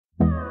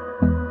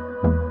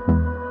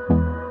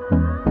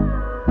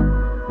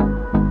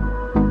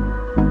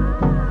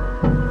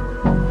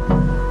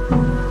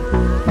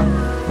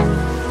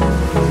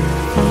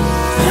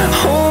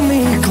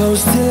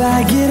close till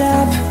I get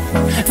up.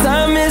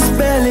 Time is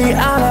barely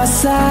on our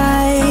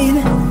side.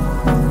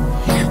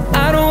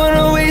 I don't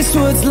wanna waste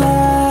what's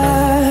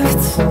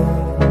left.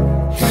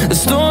 The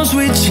storms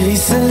we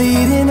chase are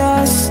leading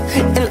us,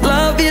 and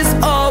love is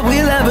all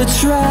we'll ever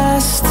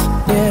trust.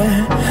 Yeah,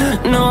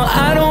 no,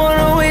 I don't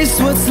wanna waste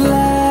what's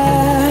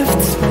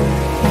left.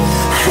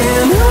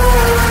 And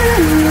on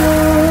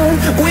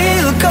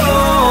we'll go,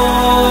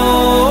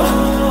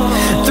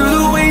 through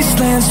the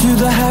wastelands, through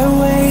the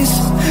highways,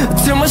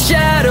 till my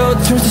shadow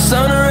turns to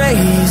sun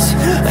rays.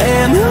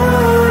 And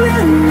on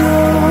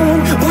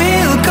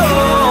we'll go,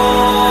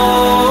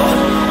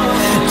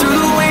 through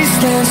the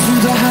wastelands,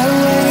 through the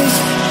highways,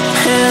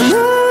 and on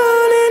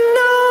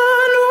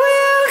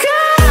we'll go.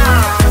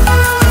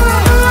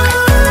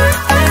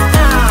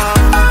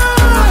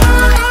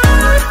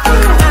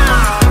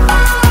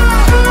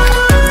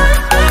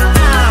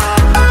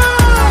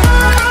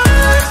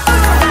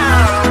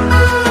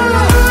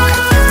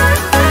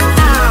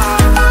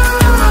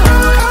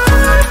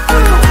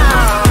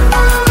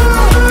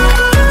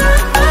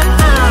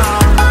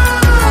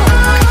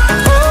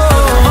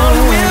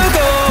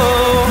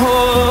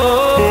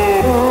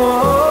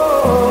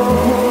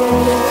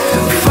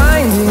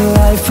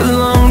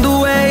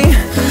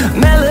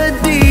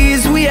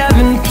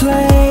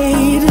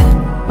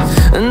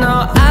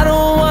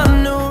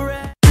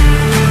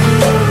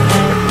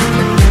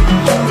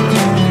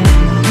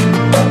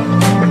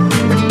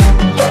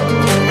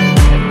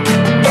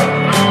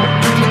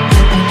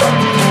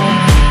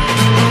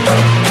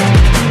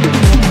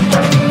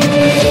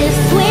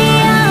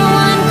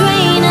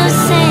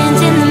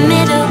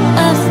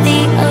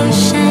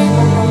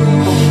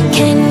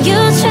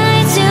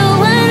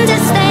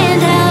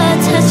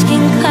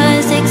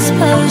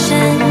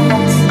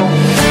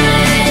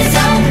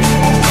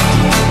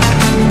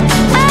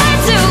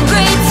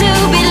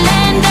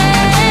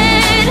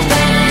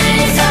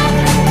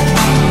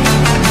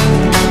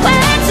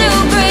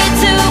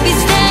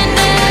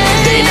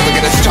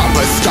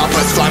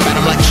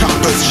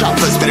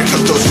 Choppers, better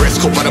took those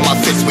risks. Hold one of my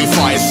fists, we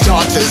fire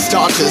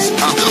starters.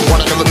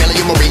 One out of a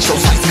million will reach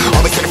those heights.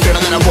 Always had a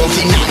feeling that I won't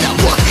deny that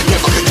work.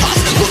 Never could toss.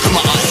 Look in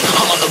my eyes,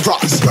 I'm on the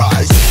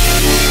rise.